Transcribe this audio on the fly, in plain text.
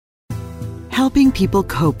helping people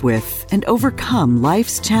cope with and overcome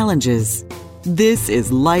life's challenges. This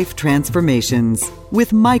is Life Transformations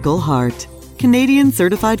with Michael Hart, Canadian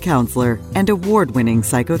Certified Counselor and Award-winning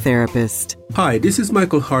psychotherapist. Hi, this is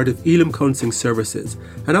Michael Hart of Elam Counseling Services,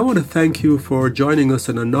 and I want to thank you for joining us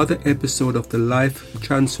on another episode of the Life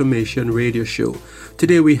Transformation Radio Show.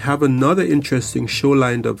 Today we have another interesting show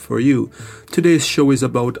lined up for you. Today's show is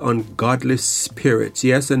about ungodly spirits.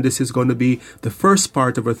 Yes, and this is going to be the first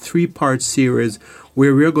part of a three-part series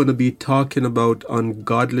where we're going to be talking about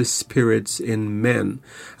ungodly spirits in men.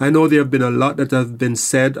 I know there have been a lot that have been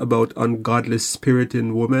said about ungodly spirit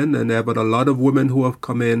in women, and there have been a lot of women who have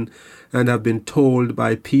come in and have been told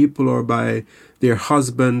by people or by their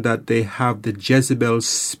husband that they have the Jezebel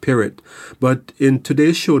spirit. But in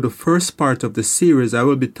today's show, the first part of the series, I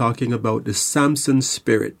will be talking about the Samson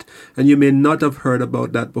spirit. And you may not have heard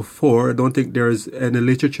about that before. I don't think there's any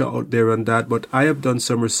literature out there on that, but I have done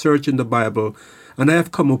some research in the Bible, and I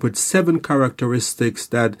have come up with 7 characteristics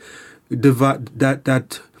that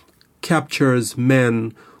captures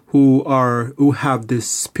men who have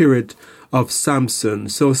this spirit of Samson.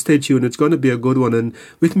 So stay tuned. It's going to be a good one. And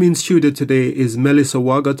with me in studio today is Melissa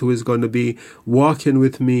Wagat, who is going to be walking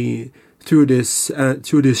with me through this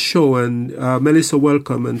show. And Melissa,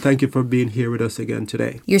 welcome, and thank you for being here with us again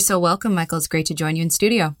today. You're so welcome, Michael. It's great to join you in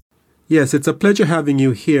studio. Yes, it's a pleasure having you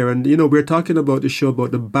here. And, we're talking about the show about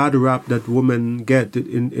the bad rap that women get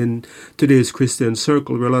in today's Christian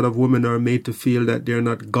circle, where a lot of women are made to feel that they're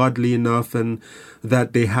not godly enough and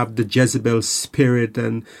that they have the Jezebel spirit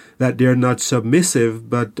and that they're not submissive.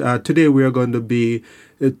 But today we are going to be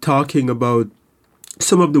talking about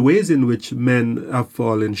some of the ways in which men have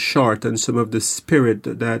fallen short and some of the spirit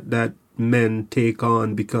that men take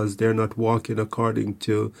on because they're not walking according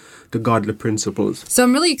to the godly principles. So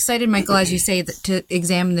I'm really excited, Michael, as you say, to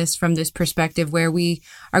examine this from this perspective where we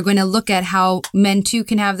are going to look at how men too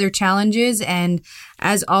can have their challenges. And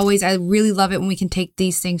as always, I really love it when we can take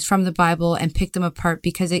these things from the Bible and pick them apart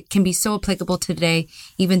because it can be so applicable today,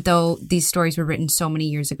 even though these stories were written so many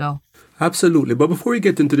years ago. Absolutely. But before we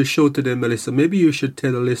get into the show today, Melissa, maybe you should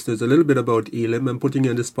tell the listeners a little bit about Elam. I'm putting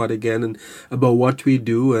you on the spot again and about what we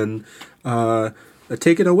do and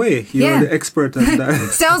take it away. You're the expert on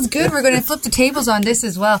that. Sounds good. We're going to flip the tables on this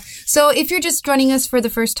as well. So if you're just joining us for the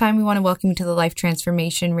first time, we want to welcome you to the Life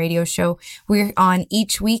Transformation Radio Show. We're on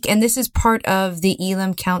each week, and this is part of the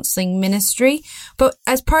Elam Counseling Ministry. But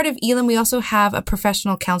as part of Elam, we also have a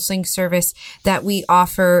professional counseling service that we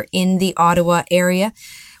offer in the Ottawa area.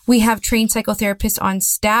 We have trained psychotherapists on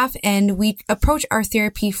staff, and we approach our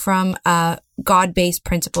therapy from God-based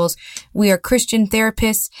principles. We are Christian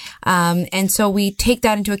therapists, and so we take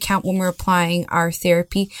that into account when we're applying our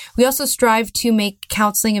therapy. We also strive to make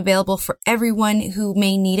counseling available for everyone who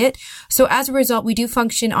may need it. So as a result, we do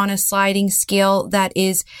function on a sliding scale that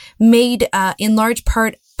is made in large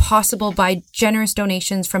part possible by generous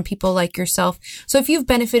donations from people like yourself. So if you've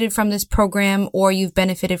benefited from this program or you've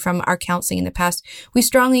benefited from our counseling in the past, we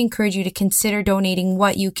strongly encourage you to consider donating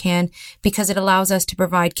what you can because it allows us to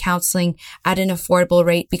provide counseling at an affordable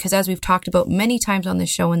rate. Because as we've talked about many times on the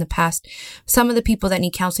show in the past, some of the people that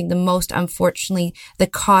need counseling the most, unfortunately, the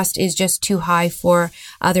cost is just too high for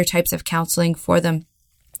other types of counseling for them.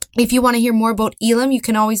 If you want to hear more about Elam, you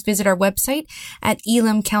can always visit our website at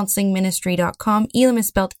elamcounselingministry.com. Elam is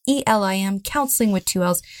spelled E-L-I-M, counseling with 2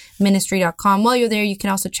 L's, ministry.com. While you're there, you can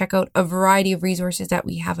also check out a variety of resources that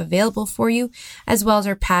we have available for you, as well as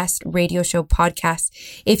our past radio show podcasts.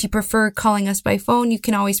 If you prefer calling us by phone, you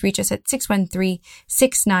can always reach us at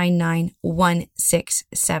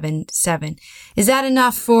 613-699-1677. Is that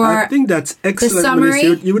enough for I think that's excellent, the summary?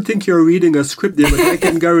 Melissa. You would think you're reading a script there, but I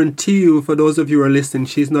can guarantee you, for those of you who are listening,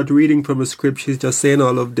 she's not reading from a script. She's just saying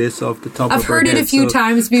all of this off the top of her head. I've heard it a few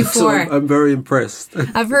times before. So I'm very impressed.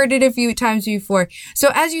 I've heard it a few times before. So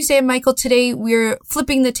as you say, Michael, today we're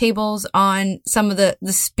flipping the tables on some of the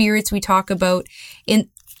spirits we talk about. In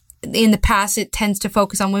the past, it tends to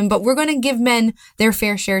focus on women, but we're going to give men their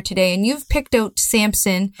fair share today. And you've picked out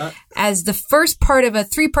Samson as the first part of a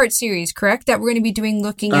 3-part series, correct? That we're going to be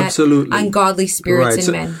looking Absolutely. At ungodly spirits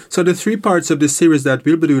in men. So the 3 parts of this series that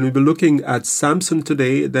we'll be doing, we'll be looking at Samson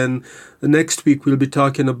today. Then next week, we'll be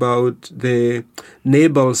talking about the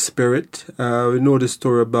Nabal spirit. We know the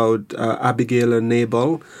story about Abigail and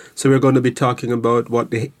Nabal. So we're going to be talking about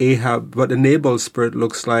what the Nabal spirit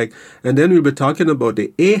looks like. And then we'll be talking about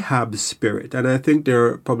the Ahab spirit. And I think there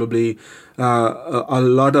are probably a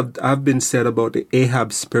lot have been said about the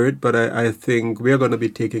Ahab spirit, but I think we're going to be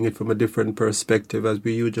taking it from a different perspective as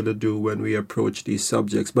we usually do when we approach these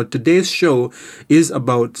subjects. But today's show is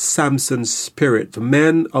about Samson's spirit.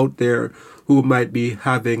 Men out there who might be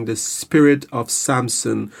having the spirit of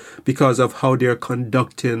Samson because of how they're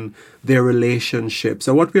conducting their relationship.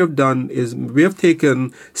 So what we have done is we have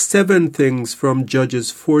taken 7 things from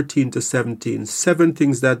Judges 14 to 17, 7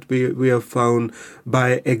 things that we have found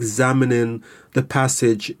by examining the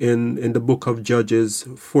passage in the book of Judges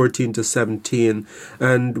 14 to 17.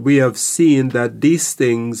 And we have seen that these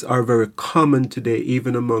things are very common today,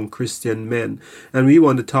 even among Christian men. And we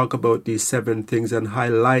want to talk about these 7 things and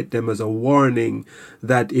highlight them as a warning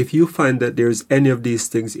that if you find that there's any of these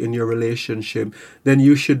things in your relationship, then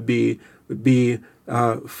you should be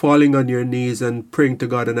falling on your knees and praying to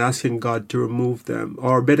God and asking God to remove them,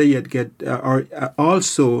 or better yet,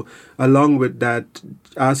 also along with that,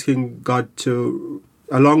 asking God to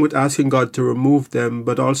remove them,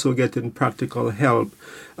 but also getting practical help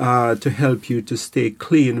to help you to stay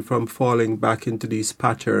clean from falling back into these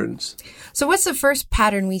patterns. So what's the first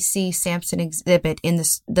pattern we see Samson exhibit in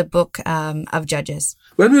the book of Judges?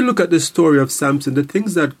 When we look at the story of Samson, the thing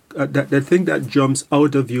that jumps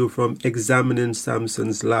out of you from examining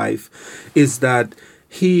Samson's life is that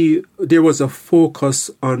there was a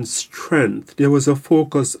focus on strength. There was a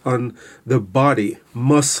focus on the body,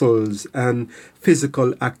 muscles, and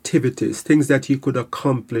physical activities, things that he could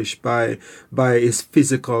accomplish by his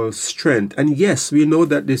physical strength. And yes, we know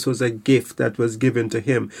that this was a gift that was given to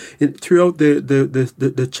him. Throughout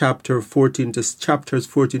the chapters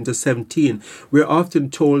 14 to 17, we're often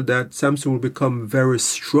told that Samson will become very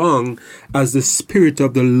strong as the Spirit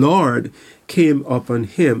of the Lord came upon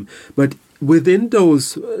him. But within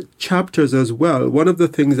those chapters as well, one of the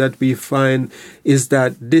things that we find is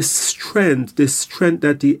that this strength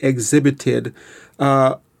that he exhibited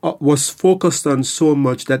was focused on so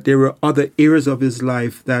much that there were other areas of his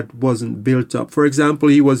life that wasn't built up. For example,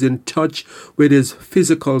 he was in touch with his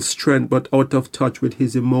physical strength, but out of touch with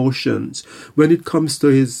his emotions. When it comes to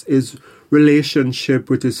his relationship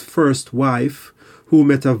with his first wife, who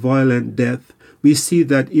met a violent death, we see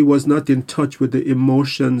that he was not in touch with the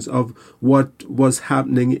emotions of what was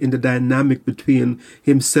happening in the dynamic between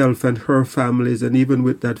himself and her families, and even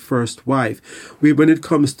with that first wife. When it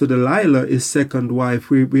comes to Delilah, his second wife,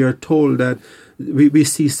 we are told that we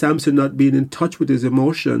see Samson not being in touch with his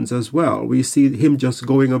emotions as well. We see him just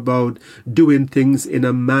going about doing things in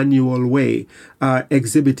a manual way,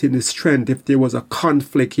 exhibiting his strength. If there was a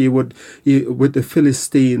conflict, with the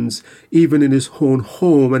Philistines, even in his own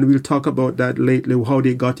home, and we'll talk about that lately, how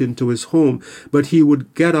they got into his home. But he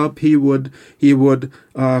would get up, he would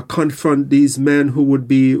confront these men who would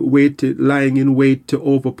be lying in wait to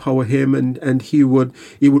overpower him, and he would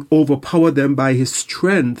overpower them by his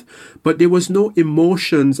strength. But there was no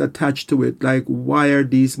emotions attached to it, like, why are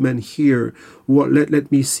these men here? Let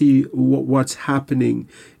me see what's happening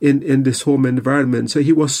in this home environment. So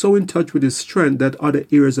he was so in touch with his strength that other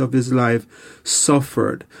areas of his life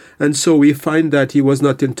suffered. And so we find that he was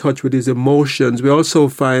not in touch with his emotions. We also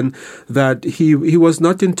find that he was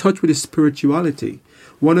not in touch with his spirituality.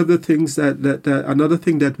 One of the things another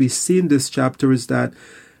thing that we see in this chapter is that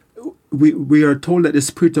we are told that the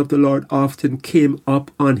Spirit of the Lord often came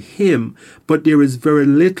up on him, but there is very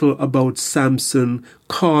little about Samson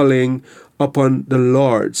calling upon the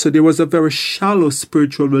Lord. So there was a very shallow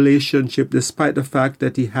spiritual relationship, despite the fact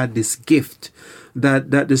that he had this gift,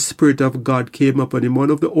 that the Spirit of God came upon him.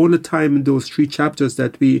 One of the only time in those 3 chapters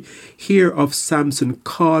that we hear of Samson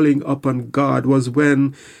calling upon God was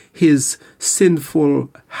when his sinful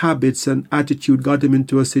habits and attitude got him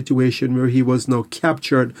into a situation where he was now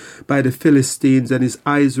captured by the Philistines and his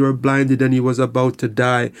eyes were blinded and he was about to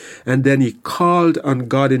die. And then he called on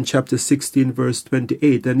God in chapter 16, verse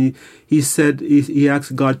 28. And he said, he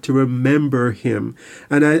asked God to remember him.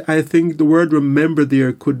 And I think the word remember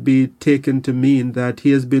there could be taken to mean that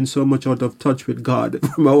he has been so much out of touch with God,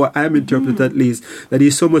 from how I'm interpreted at least, that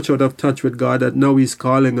he's so much out of touch with God that now he's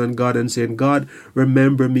calling on God and saying, God,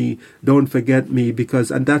 remember me, don't forget me,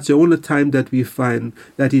 and that's the only time that we find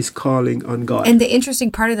that he's calling on God. And the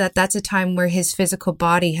interesting part of that's a time where his physical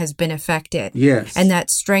body has been affected. Yes. And that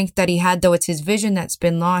strength that he had, though it's his vision that's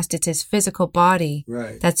been lost, it's his physical body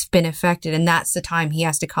that's been affected. And that's the time he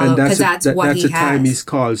has to call out, because that's what he has. That's the time he's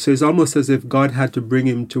called. So it's almost as if God had to bring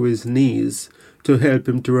him to his knees to help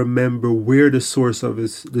him to remember where the source of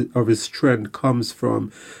his strength comes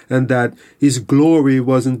from, and that his glory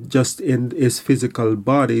wasn't just in his physical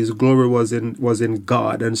body. His glory was in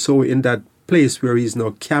God. And so in that place where he's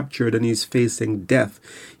now captured and he's facing death,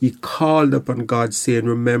 he called upon God saying,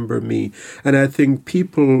 remember me. And I think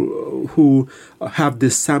people who have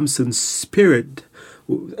this Samson spirit,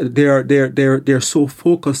 they're so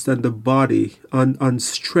focused on the body, on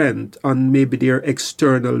strength, on maybe their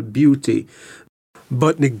external beauty,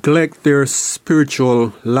 but neglect their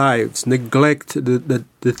spiritual lives, neglect the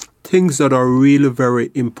things that are really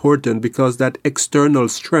very important, because that external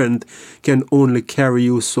strength can only carry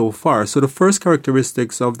you so far. So the first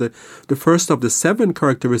characteristics of the first of the 7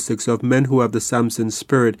 characteristics of men who have the Samson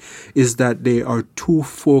spirit is that they are too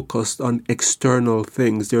focused on external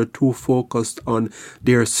things. They're too focused on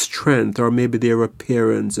their strength or maybe their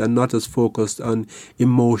appearance, and not as focused on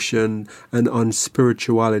emotion and on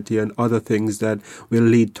spirituality and other things that will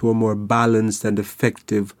lead to a more balanced and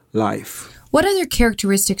effective life. What other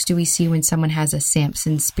characteristics do we see when someone has a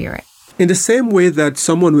Samson spirit? In the same way that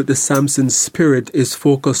someone with the Samson spirit is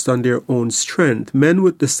focused on their own strength, men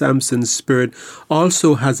with the Samson spirit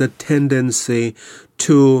also has a tendency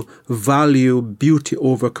to value beauty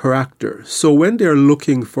over character. So when they're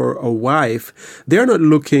looking for a wife, they're not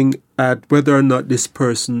looking at whether or not this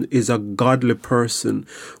person is a godly person,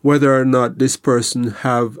 whether or not this person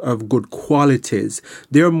have good qualities.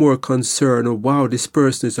 They're more concerned, wow, this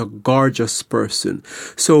person is a gorgeous person.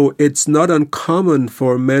 So it's not uncommon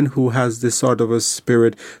for men who has this sort of a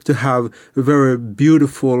spirit to have very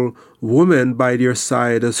beautiful women by their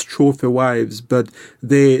side as trophy wives, but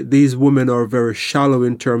these women are very shallow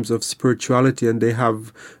in terms of spirituality, and they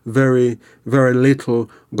have very, very little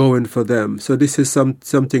going for them. So this is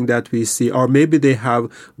something that we see. Or maybe they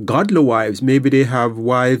have godly wives. Maybe they have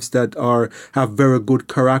wives that have very good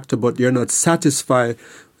character, but they're not satisfied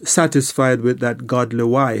with that godly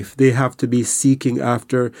wife. They have to be seeking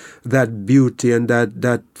after that beauty and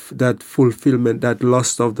that fulfillment, that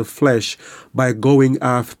lust of the flesh, by going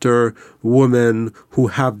after women who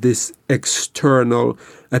have this external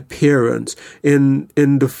appearance. In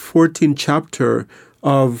the 14th chapter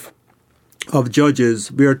of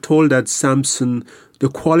Judges, we are told that Samson, the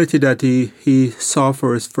quality that he saw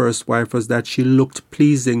for his first wife was that she looked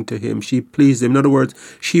pleasing to him. She pleased him. In other words,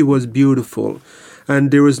 she was beautiful.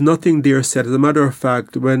 And there was nothing there said. As a matter of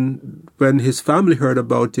fact, when his family heard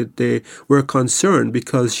about it, they were concerned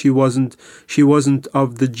because she wasn't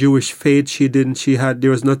of the Jewish faith.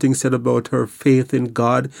 There was nothing said about her faith in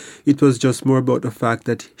God. It was just more about the fact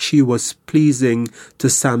that she was pleasing to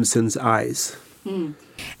Samson's eyes.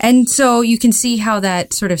 And so you can see how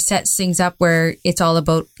that sort of sets things up where it's all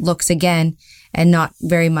about looks again, and not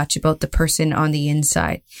very much about the person on the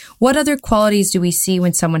inside. What other qualities do we see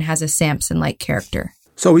when someone has a Samson-like character?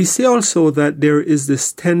 So we see also that there is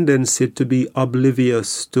this tendency to be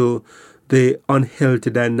oblivious to the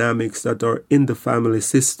unhealthy dynamics that are in the family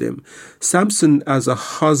system. Samson, as a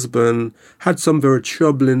husband, had some very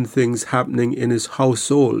troubling things happening in his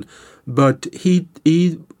household, but he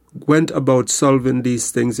went about solving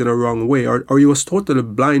these things in a wrong way, or he was totally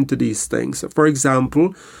blind to these things. For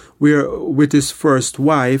example, with his first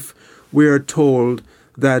wife, we are told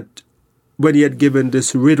that when he had given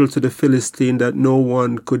this riddle to the Philistine that no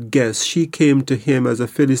one could guess, she came to him as a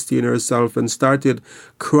Philistine herself and started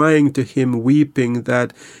crying to him, weeping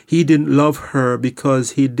that he didn't love her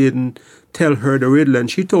because he didn't tell her the riddle.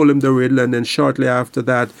 And she told him the riddle, and then shortly after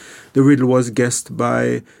that, the riddle was guessed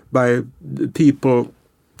by people,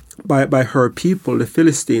 by her people, the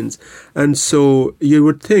Philistines. And so you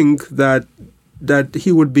would think that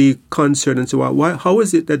he would be concerned and say, well, how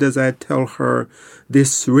is it that as I tell her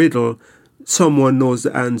this riddle, someone knows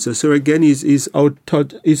the answer? So again, he's out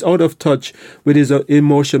of touch with his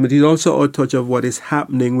emotion, but he's also out of touch of what is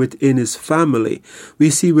happening within his family. We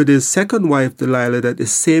see with his second wife, Delilah, that the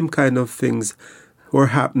same kind of things were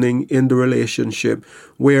happening in the relationship,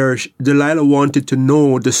 where Delilah wanted to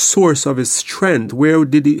know the source of his strength. Where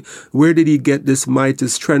did he get this mighty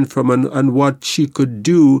strength from, and what she could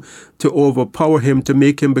do to overpower him, to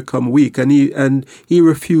make him become weak. And he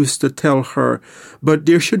refused to tell her. But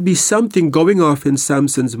there should be something going off in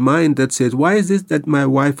Samson's mind that says, why is it that my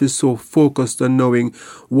wife is so focused on knowing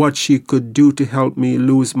what she could do to help me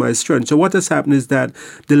lose my strength? So what has happened is that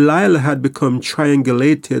Delilah had become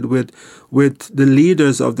triangulated with the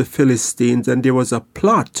leaders of the Philistines, and there was a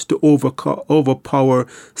plot to overpower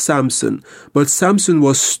Samson. But Samson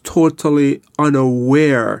was totally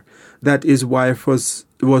unaware that his wife was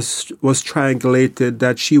triangulated,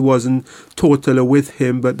 that she wasn't totally with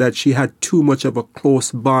him, but that she had too much of a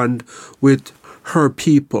close bond with her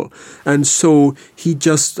people. And so he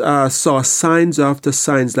just saw signs after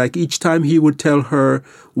signs. Like each time he would tell her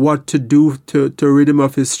what to do to rid him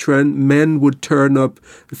of his strength, men would turn up,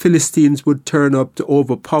 the Philistines would turn up to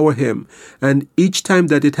overpower him. And each time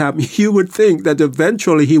that it happened, you would think that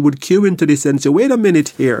eventually he would cue into this and say, wait a minute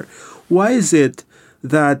here, why is it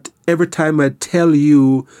that every time I tell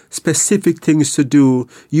you specific things to do,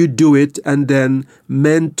 you do it, and then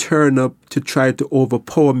men turn up to try to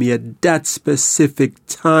overpower me at that specific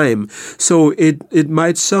time. So it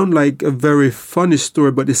might sound like a very funny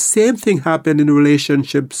story, but the same thing happened in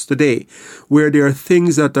relationships today, where there are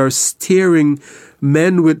things that are staring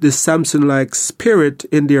men with the Samson-like spirit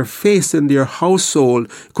in their face, in their household.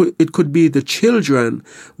 It could be the children,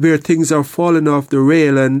 where things are falling off the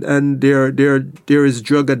rail, and there is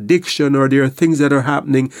drug addiction, or there are things that are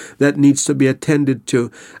happening that needs to be attended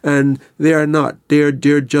to, and they are not. They're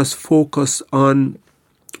just focused on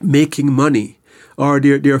making money, or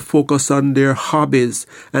they're focused on their hobbies,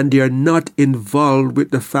 and they are not involved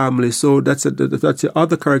with the family. So that's the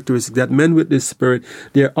other characteristic, that men with this spirit,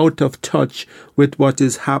 they're out of touch with what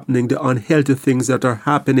is happening, the unhealthy things that are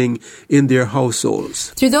happening in their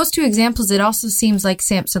households. Through those two examples, it also seems like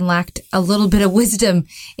Samson lacked a little bit of wisdom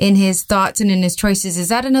in his thoughts and in his choices. Is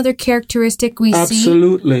that another characteristic we see?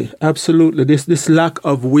 Absolutely. This lack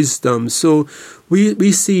of wisdom. So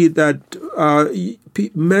we see that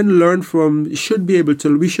men learn from, we should be able to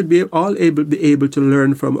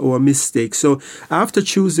learn from our mistakes. So after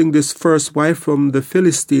choosing this first wife from the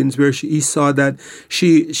Philistines, where he saw that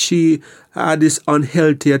she had this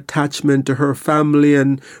unhealthy attachment to her family,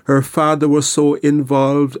 and her father was so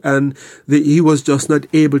involved, and he was just not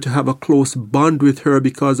able to have a close bond with her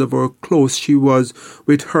because of how close she was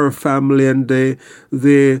with her family, and the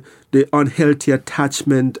unhealthy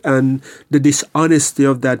attachment and the dishonesty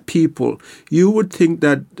of that people. You would think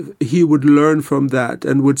that he would learn from that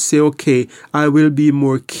and would say, okay, I will be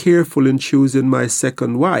more careful in choosing my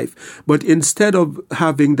second wife. But instead of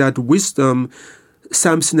having that wisdom,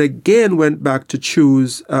 Samson again went back to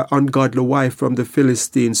choose an ungodly wife from the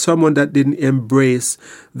Philistines, someone that didn't embrace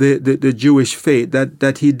the Jewish faith,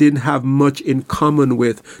 that he didn't have much in common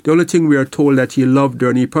with. The only thing we are told that he loved her,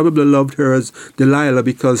 and he probably loved her as Delilah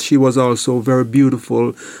because she was also very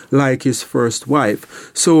beautiful like his first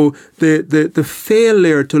wife. So the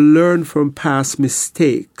failure to learn from past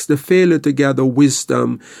mistakes, the failure to gather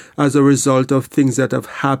wisdom as a result of things that have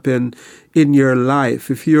happened in your life.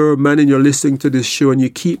 If you're a man and you're listening to this show and you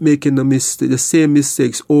keep making the same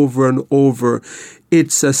mistakes over and over,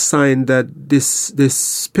 it's a sign that this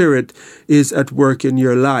spirit is at work in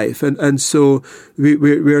your life. And so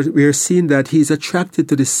we're seeing that he's attracted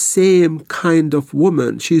to the same kind of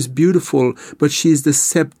woman. She's beautiful, but she's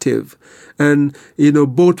deceptive. And,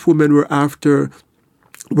 both women were not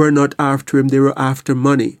after him, they were after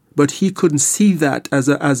money. But he couldn't see that as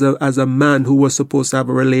a man who was supposed to have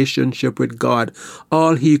a relationship with God.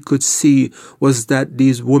 All he could see was that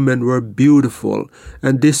these women were beautiful,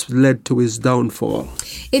 and this led to his downfall.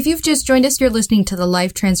 If you've just joined us, you're listening to the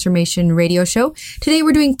Life Transformation Radio Show. Today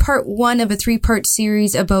we're doing part 1 of a 3-part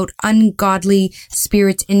series about ungodly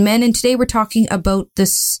spirits in men, and today we're talking about the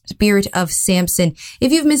spirit of Samson.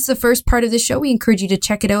 If you've missed the first part of the show, we encourage you to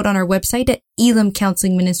check it out on our website at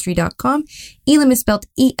elimcounselingministry.com. Elim is spelled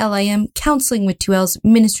E-L-I-M, counseling with 2 L's,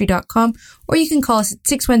 ministry.com, or you can call us at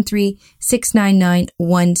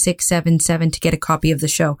 613-699-1677 to get a copy of the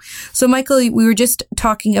show. So, Michael, we were just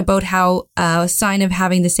talking about how a sign of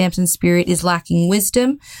having the Samson spirit is lacking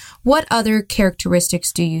wisdom. What other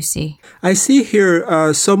characteristics do you see? I see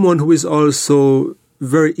here someone who is also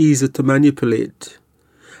very easy to manipulate.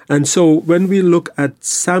 And so when we look at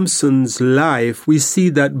Samson's life, we see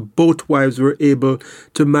that both wives were able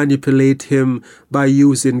to manipulate him by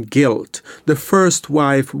using guilt. The first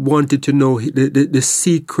wife wanted to know the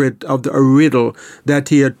secret of a riddle that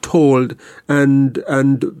he had told, and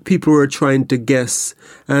people were trying to guess.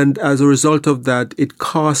 And as a result of that, it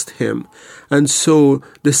cost him. And so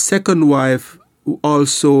the second wife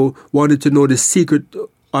also wanted to know the secret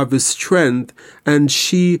of his strength, and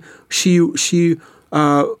she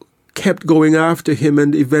kept going after him,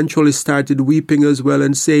 and eventually started weeping as well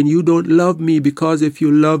and saying, you don't love me, because if you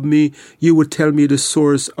love me, you would tell me the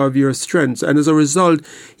source of your strength. And as a result,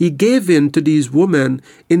 he gave in to these women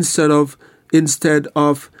instead of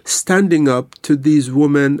standing up to these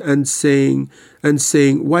women and saying,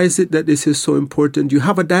 why is it that this is so important? You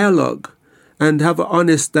have a dialogue, and have an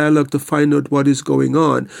honest dialogue to find out what is going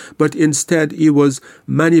on. But instead, he was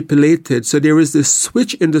manipulated. So there is this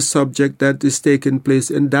switch in the subject that is taking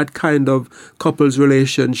place in that kind of couple's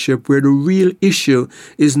relationship, where the real issue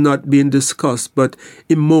is not being discussed, but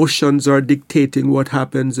emotions are dictating what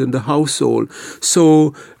happens in the household.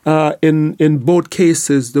 So in both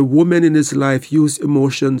cases, the women in his life used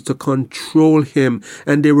emotions to control him,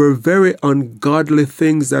 and there were very ungodly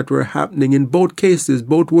things that were happening. In both cases,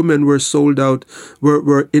 both women were sold out,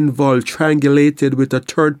 were involved, triangulated with a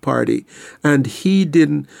third party, and he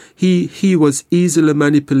was easily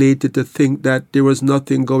manipulated to think that there was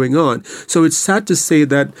nothing going on. So it's sad to say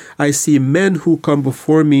that I see men who come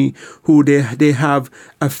before me who they have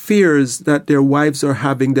affairs that their wives are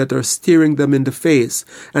having that are staring them in the face.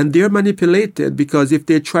 And they're manipulated because if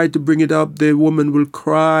they try to bring it up, the woman will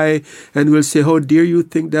cry and will say, "How dare you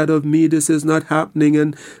think that of me? This is not happening."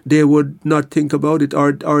 And they would not think about it,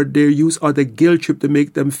 or they use other guilt trip to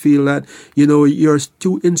make them feel that, you're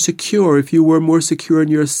too insecure. If you were more secure in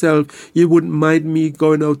yourself, you wouldn't mind me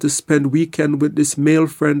going out to spend weekend with this male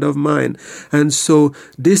friend of mine. And so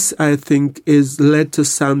this, I think, is led to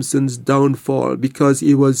Samson's downfall because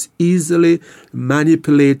he was easily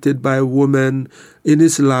manipulated by women in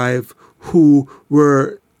his life who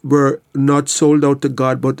were not sold out to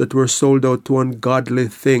God, but that were sold out to ungodly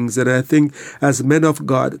things. And I think as men of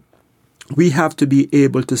God, we have to be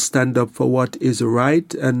able to stand up for what is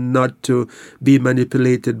right and not to be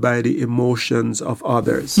manipulated by the emotions of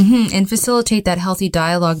others. Mm-hmm. And facilitate that healthy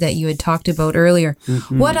dialogue that you had talked about earlier.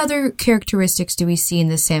 Mm-hmm. What other characteristics do we see in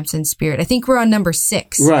the Samson spirit? I think we're on number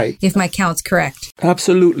 6, right? If my count's correct.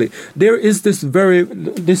 Absolutely. There is this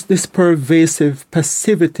pervasive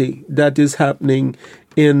passivity that is happening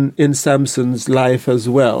in Samson's life as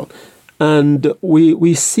well. And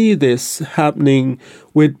we see this happening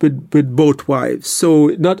with both wives. So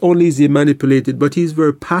not only is he manipulated, but he's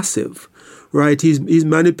very passive, right? He's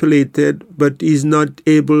manipulated, but he's not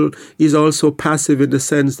able. He's also passive in the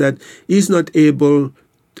sense that he's not able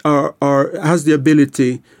or has the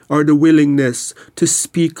ability or the willingness to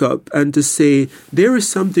speak up and to say, there is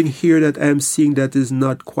something here that I'm seeing that is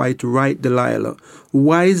not quite right, Delilah.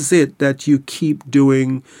 Why is it that you keep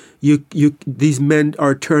doing, these men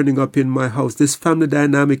are turning up in my house? This family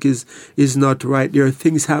dynamic is not right. There are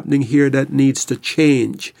things happening here that needs to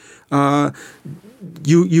change.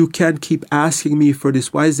 You can't keep asking me for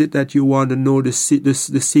this. Why is it that you want to know the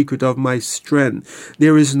secret of my strength?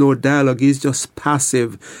 There is no dialogue. He's just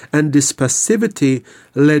passive. And this passivity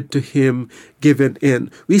led to him giving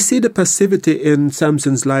in. We see the passivity in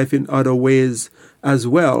Samson's life in other ways as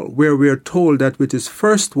well, where we are told that with his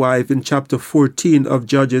first wife in chapter 14 of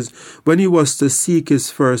Judges, when he was to seek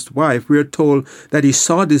his first wife, we are told that he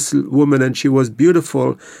saw this woman and she was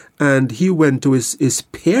beautiful, and he went to his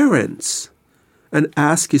parents and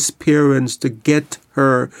asked his parents to get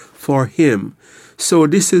her for him. So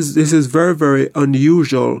this is very, very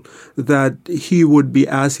unusual that he would be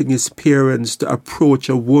asking his parents to approach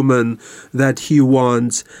a woman that he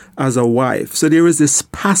wants as a wife. So there is this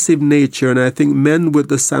passive nature, and I think men with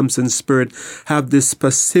the Samson spirit have this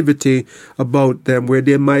passivity about them, where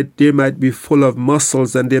they might be full of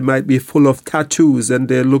muscles and they might be full of tattoos and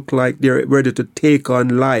they look like they're ready to take on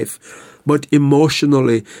life. But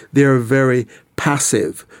emotionally, they're very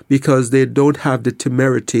passive because they don't have the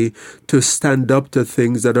temerity to stand up to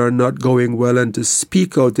things that are not going well and to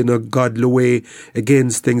speak out in a godly way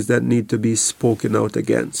against things that need to be spoken out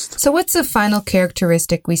against. So what's the final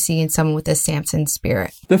characteristic we see in someone with the Samson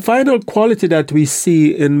spirit? The final quality that we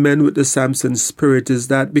see in men with the Samson spirit is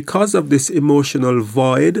that because of this emotional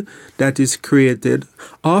void that is created,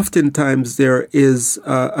 oftentimes there is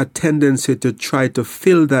a tendency to try to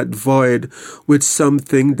fill that void with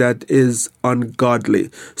something that is ungodly.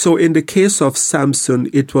 So in the case of Samson,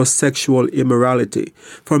 it was sexual immorality.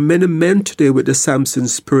 For many men today with the Samson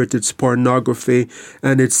spirit, it's pornography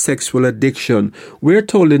and it's sexual addiction. We're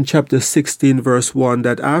told in chapter 16 verse 1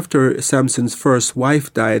 that after Samson's first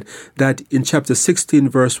wife died, that in chapter 16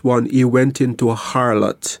 verse 1, he went into a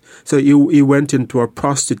harlot. So he went into a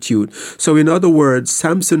prostitute. So in other words,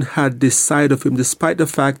 Samson had this side of him, despite the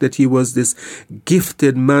fact that he was this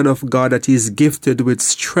gifted man of God, that he's gifted with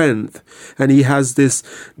strength, and he has this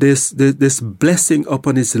blessing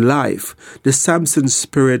upon his life. The Samson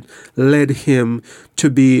spirit led him to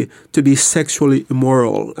be sexually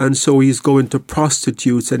immoral, and so he's going to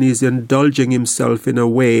prostitutes and he's indulging himself in a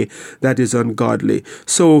way that is ungodly.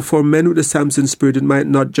 So for men with the Samson spirit, it might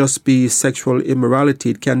not just be sexual immorality,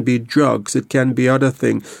 it can be drugs, it can be other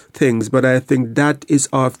things, but I think that is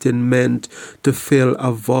often meant to fill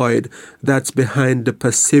a void that's behind the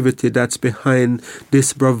passivity, that's behind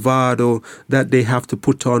this bravado that they have to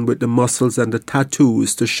put on with the muscles and the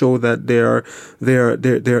tattoos to show that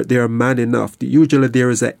they're man enough. Usually there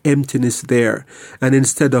is an emptiness there. And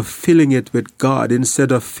instead of filling it with God,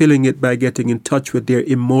 instead of filling it by getting in touch with their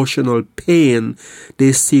emotional pain,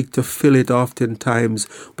 they seek to fill it oftentimes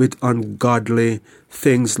with ungodly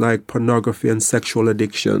things like pornography and sexual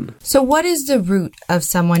addiction. So what is the root of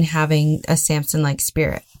someone having a Samson-like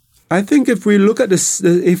spirit? I think if we look at this,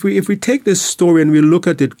 if we take this story and we look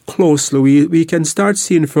at it closely, we can start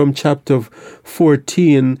seeing from chapter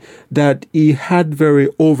 14 that he had very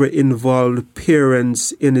over-involved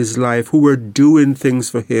parents in his life who were doing things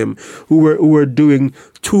for him, who were doing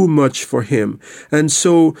too much for him. And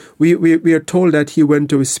so we are told that he went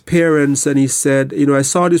to his parents and he said, I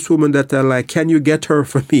saw this woman that I like, can you get her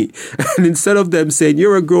for me? And instead of them saying,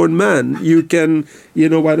 you're a grown man, you can,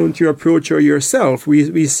 why don't you approach her yourself?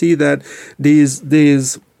 We see that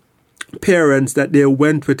these parents, that they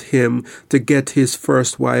went with him to get his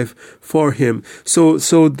first wife for him. So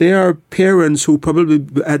there are parents who probably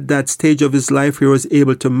at that stage of his life he was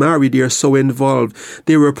able to marry, they are so involved.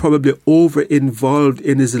 They were probably over involved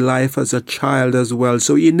in his life as a child as well.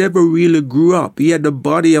 So he never really grew up. He had the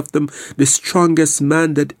body of the strongest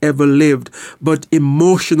man that ever lived, but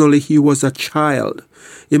emotionally he was a child.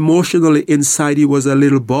 Emotionally inside he was a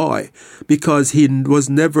little boy because he was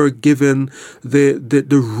never given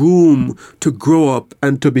the room to grow up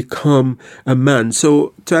and to become a man.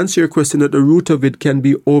 So to answer your question, at the root of it can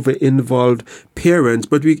be over-involved parents,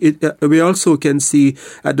 but we also can see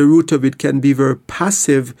at the root of it can be very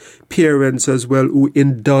passive parents as well who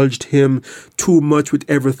indulged him too much with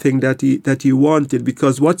everything that he wanted.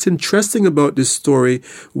 Because what's interesting about this story,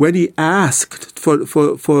 when he asked for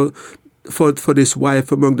this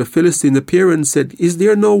wife among the Philistines, the parents said, is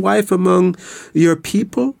there no wife among your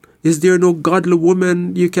people? Is there no godly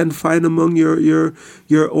woman you can find among your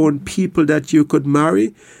own people that you could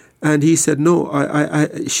marry? And he said, no,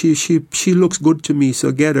 she looks good to me,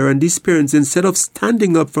 so get her. And these parents, instead of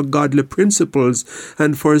standing up for godly principles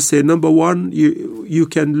and for say, number one, you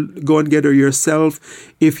can go and get her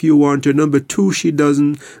yourself if you want her. Number two, she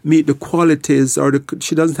doesn't meet the qualities or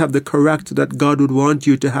she doesn't have the character that God would want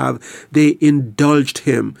you to have. They indulged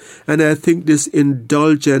him. And I think this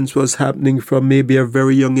indulgence was happening from maybe a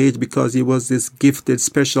very young age because he was this gifted,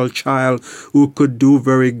 special child who could do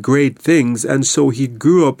very great things. And so he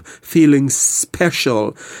grew up feeling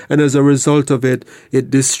special, and as a result of it,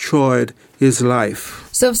 it destroyed his life.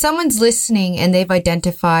 So if someone's listening and they've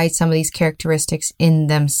identified some of these characteristics in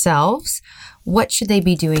themselves, what should they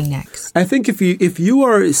be doing next? I think if you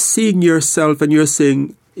are seeing yourself and you're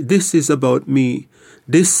saying, this is about me,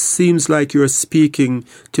 this seems like you're speaking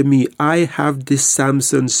to me, I have this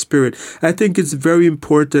Samson spirit, I think it's very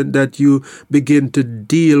important that you begin to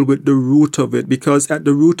deal with the root of it, because at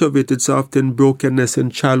the root of it, it's often brokenness in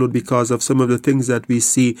childhood because of some of the things that we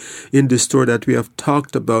see in the story that we have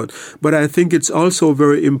talked about. But I think it's also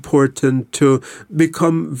very important to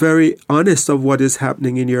become very honest of what is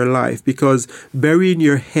happening in your life, because burying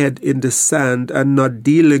your head in the sand and not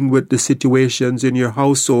dealing with the situations in your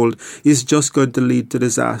household is just going to lead to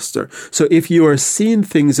disaster. So if you are seeing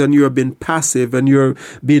things and you are being passive and you're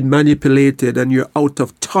being manipulated and you're out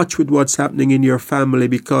of touch with what's happening in your family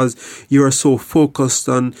because you are so focused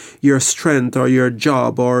on your strength or your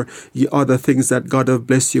job or the other things that God has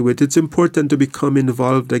blessed you with, it's important to become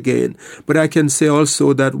involved again. But I can say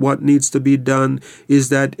also that what needs to be done is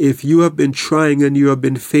that if you have been trying and you have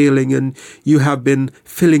been failing and you have been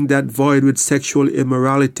filling that void with sexual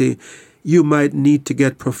immorality, you might need to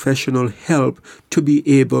get professional help to be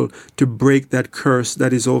able to break that curse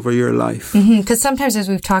that is over your life. Because sometimes, as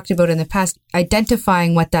we've talked about in the past,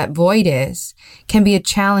 identifying what that void is can be a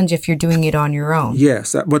challenge if you're doing it on your own.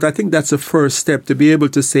 Yes, but I think that's a first step to be able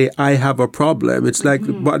to say, I have a problem. It's like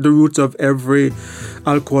at the root of every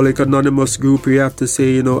Alcoholic Anonymous group, you have to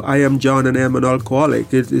say, I am John and I am an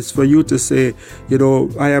alcoholic. It's for you to say,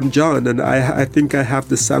 I am John and I think I have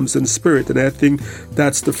the Samson spirit. And I think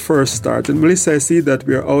that's the first start. And Melissa, I see that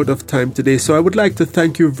we are out of time today. So I would like to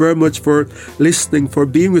thank you very much for listening, for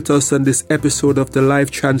being with us on this episode of the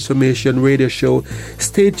Life Transformation Radio Show.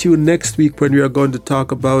 Stay tuned next week when we are going to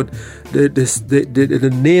talk about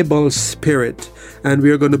the Nabal spirit. And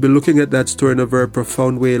we are going to be looking at that story in a very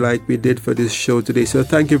profound way like we did for this show today. So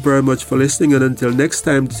thank you very much for listening. And until next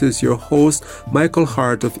time, this is your host, Michael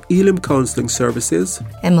Hart of Elim Counseling Services.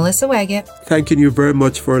 And Melissa Waggett. Thanking you very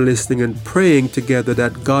much for listening and praying together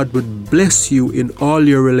that God would bless you in all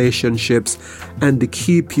your relationships and to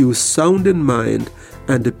keep you sound in mind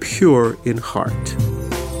and pure in heart.